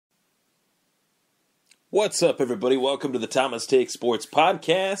What's up, everybody? Welcome to the Thomas Take Sports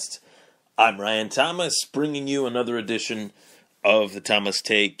Podcast. I'm Ryan Thomas, bringing you another edition of the Thomas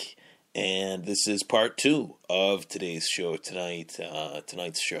Take, and this is part 2 of today's show tonight's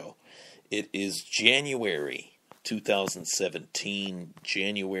show. It is January 2017,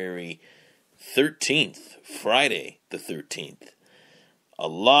 January 13th, Friday the 13th. A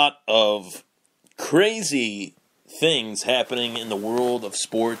lot of crazy things happening in the world of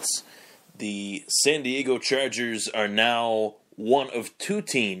sports. The San Diego Chargers are now one of 2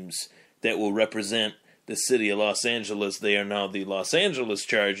 teams that will represent the city of Los Angeles. They are now the Los Angeles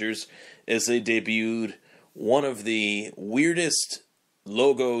Chargers, as they debuted one of the weirdest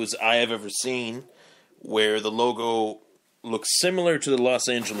logos I have ever seen, where the logo looks similar to the Los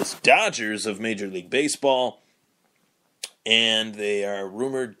Angeles Dodgers of Major League Baseball, and they are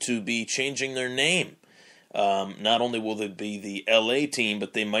rumored to be changing their name. Not only will they be the LA team,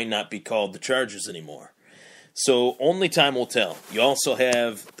 but they might not be called the Chargers anymore. So only time will tell. You also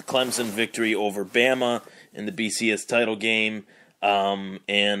have the Clemson victory over Bama in the BCS title game,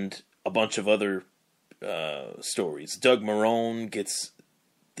 and a bunch of other stories. Doug Marrone gets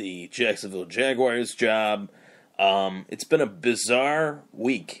the Jacksonville Jaguars job. It's been a bizarre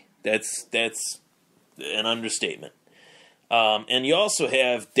week. That's an understatement. And you also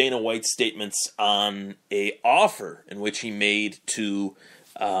have Dana White's statements on a offer in which he made to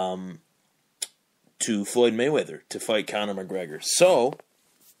Floyd Mayweather to fight Conor McGregor. So,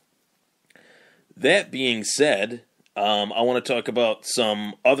 that being said, I want to talk about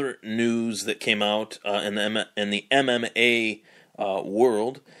some other news that came out in the MMA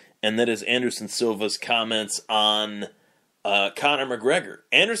world, and that is Anderson Silva's comments on Conor McGregor.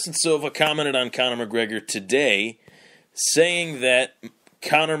 Anderson Silva commented on Conor McGregor today, saying that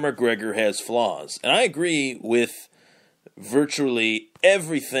Conor McGregor has flaws. And I agree with virtually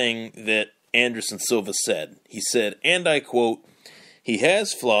everything that Anderson Silva said. He said, and I quote, "He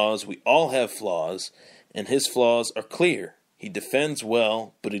has flaws, we all have flaws, and his flaws are clear. He defends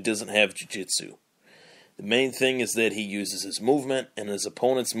well, but he doesn't have jiu-jitsu. The main thing is that he uses his movement and his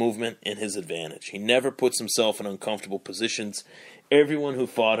opponent's movement in his advantage. He never puts himself in uncomfortable positions. Everyone who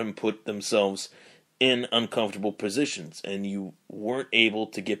fought him put themselves in uncomfortable positions, and you weren't able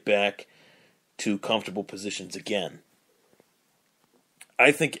to get back to comfortable positions again.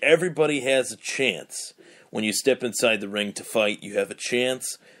 I think everybody has a chance. When you step inside the ring to fight, you have a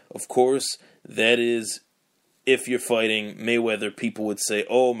chance. Of course, that is if you're fighting Mayweather. People would say,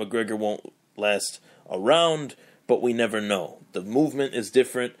 oh, McGregor won't last a round, but we never know. The movement is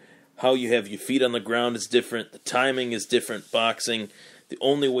different. How you have your feet on the ground is different. The timing is different. Boxing, the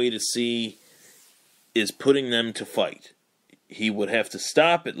only way to see is putting them to fight. He would have to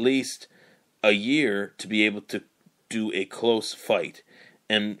stop at least a year to be able to do a close fight.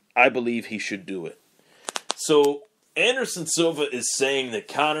 And I believe he should do it. So Anderson Silva is saying that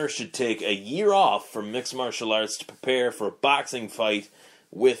Conor should take a year off from mixed martial arts to prepare for a boxing fight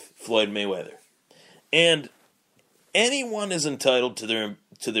with Floyd Mayweather. And anyone is entitled to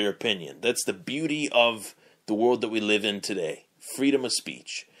their opinion. That's the beauty of the world that we live in today. Freedom of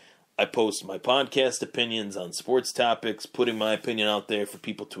speech. I post my podcast opinions on sports topics, putting my opinion out there for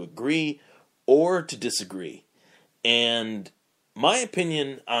people to agree or to disagree. And my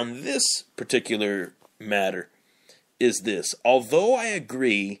opinion on this particular matter is this. Although I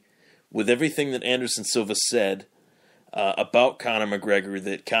agree with everything that Anderson Silva said about Conor McGregor,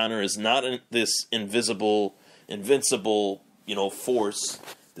 that Conor is not this invincible, force,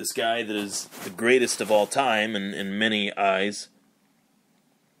 this guy that is the greatest of all time in many eyes,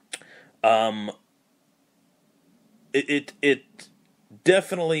 It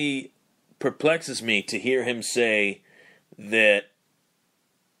definitely perplexes me to hear him say that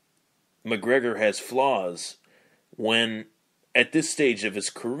McGregor has flaws when, at this stage of his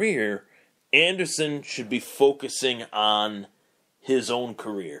career, Anderson should be focusing on his own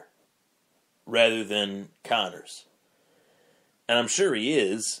career rather than Conor's. And I'm sure he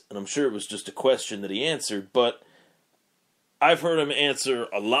is, and I'm sure it was just a question that he answered, but I've heard him answer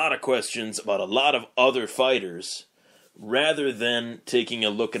a lot of questions about a lot of other fighters rather than taking a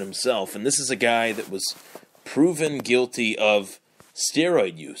look at himself. And this is a guy that was proven guilty of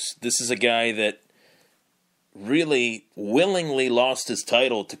steroid use. This is a guy that really willingly lost his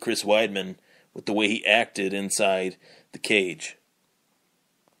title to Chris Weidman with the way he acted inside the cage.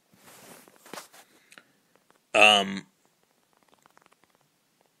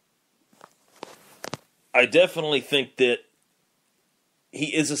 I definitely think that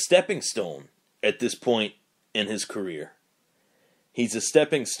he is a stepping stone at this point in his career. He's a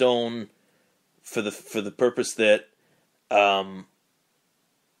stepping stone for the purpose that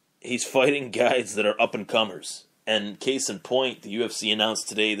he's fighting guys that are up-and-comers. And case in point, the UFC announced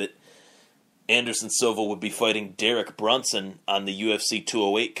today that Anderson Silva would be fighting Derek Brunson on the UFC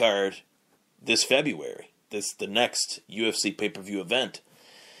 208 card this February. The next UFC pay-per-view event.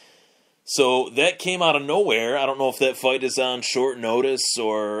 So that came out of nowhere. I don't know if that fight is on short notice,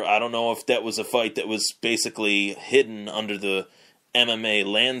 or I don't know if that was a fight that was basically hidden under the MMA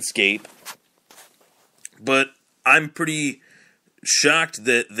landscape. But I'm pretty shocked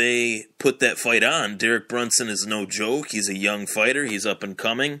that they put that fight on. Derek Brunson is no joke. He's a young fighter. He's up and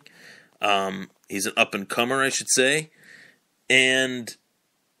coming. He's an up-and-comer, I should say. And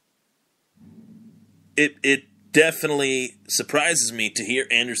it definitely surprises me to hear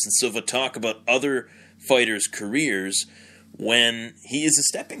Anderson Silva talk about other fighters' careers when he is a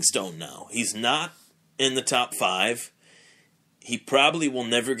stepping stone now. He's not in the top 5. He probably will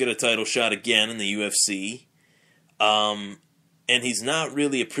never get a title shot again in the UFC. And he's not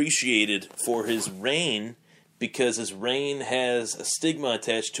really appreciated for his reign because his reign has a stigma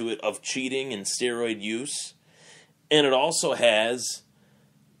attached to it of cheating and steroid use. And it also has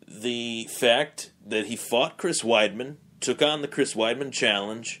the fact that he fought Chris Weidman, took on the Chris Weidman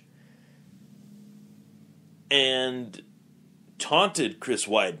challenge, and taunted Chris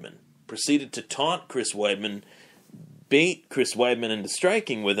Weidman, proceeded to taunt Chris Weidman, bait Chris Weidman into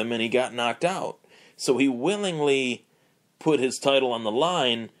striking with him, and he got knocked out. So he willingly put his title on the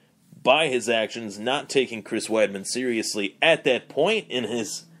line by his actions, not taking Chris Weidman seriously. At that point in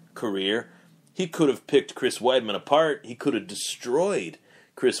his career, he could have picked Chris Weidman apart. He could have destroyed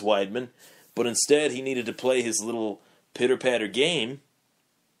Chris Weidman, but instead he needed to play his little pitter-patter game,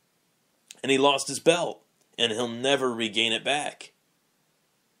 and he lost his belt, and he'll never regain it back.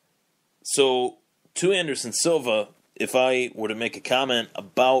 So, to Anderson Silva, if I were to make a comment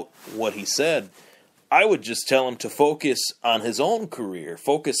about what he said, I would just tell him to focus on his own career,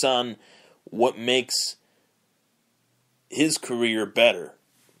 focus on what makes his career better.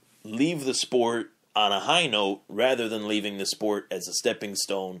 Leave the sport on a high note rather than leaving the sport as a stepping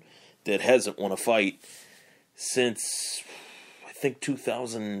stone that hasn't won a fight since, I think,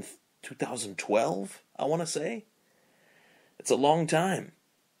 2012, I want to say. It's a long time.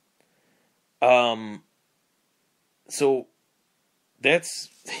 So that's,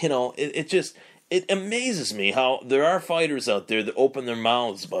 it amazes me how there are fighters out there that open their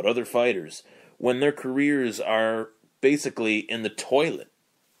mouths about other fighters when their careers are basically in the toilet.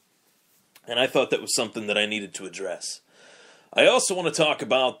 And I thought that was something that I needed to address. I also want to talk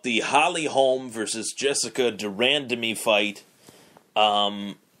about the Holly Holm versus Jessica Durandamy fight,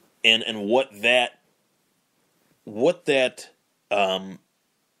 and what the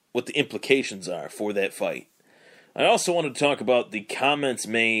implications are for that fight. I also want to talk about the comments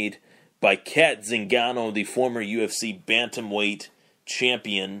made by Kat Zingano, the former UFC bantamweight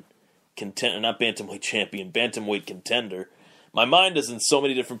champion, bantamweight contender. My mind is in so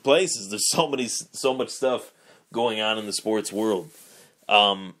many different places. There's so much stuff going on in the sports world.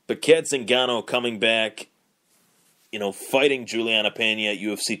 But Kat Zingano coming back, fighting Juliana Pena at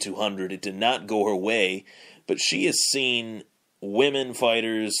UFC 200. It did not go her way, but she has seen women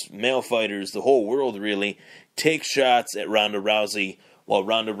fighters, male fighters, the whole world really, take shots at Ronda Rousey, while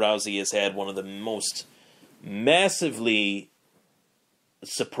Ronda Rousey has had one of the most massively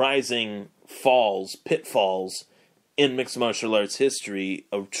surprising pitfalls in mixed martial arts history,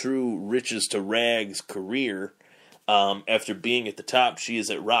 a true riches to rags career. After being at the top, she is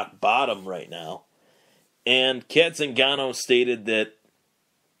at rock bottom right now. And Kat Zingano stated that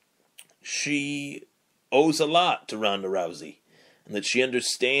she owes a lot to Ronda Rousey, and that she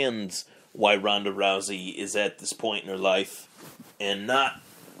understands why Ronda Rousey is at this point in her life, and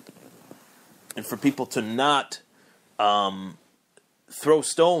for people to not throw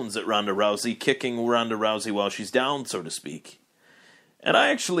stones at Ronda Rousey, kicking Ronda Rousey while she's down, so to speak. And I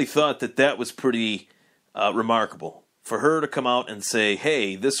actually thought that was pretty remarkable for her to come out and say,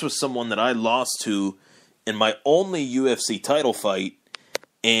 hey, this was someone that I lost to in my only UFC title fight,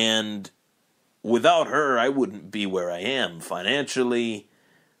 and without her, I wouldn't be where I am financially,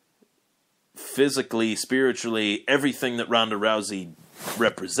 physically, spiritually. Everything that Ronda Rousey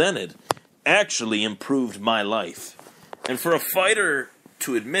represented actually improved my life. And for a fighter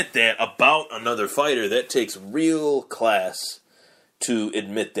to admit that about another fighter, that takes real class to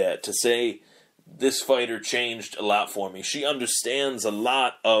admit that, to say, this fighter changed a lot for me. She understands a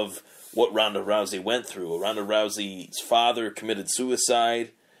lot of what Ronda Rousey went through. Ronda Rousey's father committed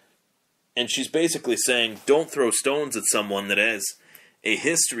suicide, and she's basically saying, don't throw stones at someone that has a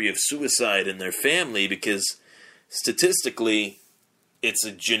history of suicide in their family, because statistically, it's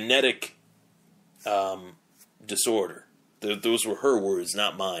a genetic disorder. Those were her words,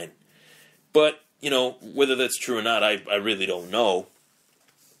 not mine. But, whether that's true or not, I really don't know.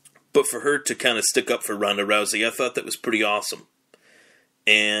 But for her to kind of stick up for Ronda Rousey, I thought that was pretty awesome.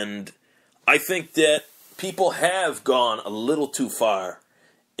 And I think that people have gone a little too far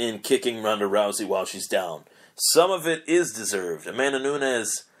in kicking Ronda Rousey while she's down. Some of it is deserved. Amanda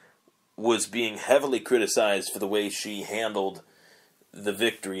Nunes was being heavily criticized for the way she handled the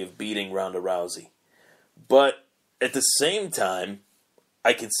victory of beating Ronda Rousey. But at the same time,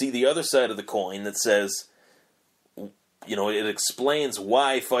 I can see the other side of the coin that says, it explains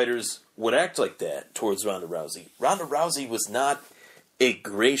why fighters would act like that towards Ronda Rousey. Ronda Rousey was not a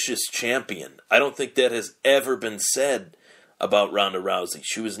gracious champion. I don't think that has ever been said about Ronda Rousey.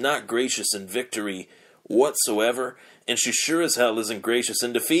 She was not gracious in victory whatsoever, and she sure as hell isn't gracious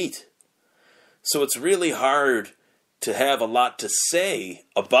in defeat. So it's really hard to have a lot to say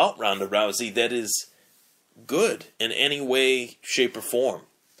about Ronda Rousey that is good in any way, shape, or form.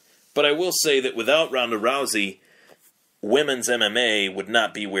 But I will say that without Ronda Rousey, women's MMA would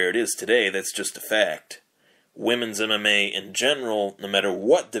not be where it is today. That's just a fact. Women's MMA in general, no matter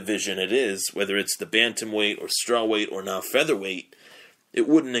what division it is, whether it's the bantamweight or strawweight or now featherweight, it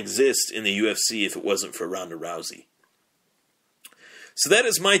wouldn't exist in the UFC if it wasn't for Ronda Rousey. So that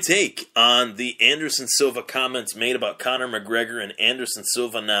is my take on the Anderson Silva comments made about Conor McGregor and Anderson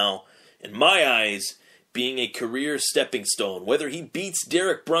Silva now, in my eyes, being a career stepping stone. Whether he beats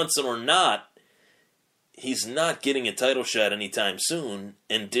Derek Brunson or not, he's not getting a title shot anytime soon,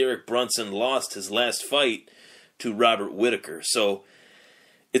 and Derek Brunson lost his last fight to Robert Whittaker. So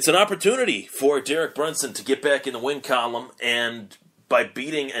it's an opportunity for Derek Brunson to get back in the win column, and by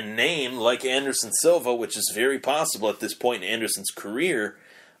beating a name like Anderson Silva, which is very possible at this point in Anderson's career,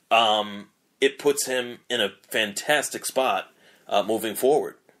 it puts him in a fantastic spot moving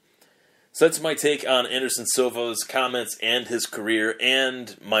forward. So that's my take on Anderson Silva's comments and his career,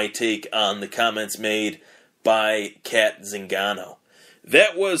 and my take on the comments made by Kat Zingano.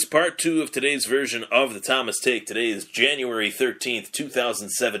 That was part 2 of today's version of the Thomas Take. Today is January 13th,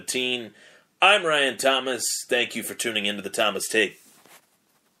 2017. I'm Ryan Thomas. Thank you for tuning into the Thomas Take.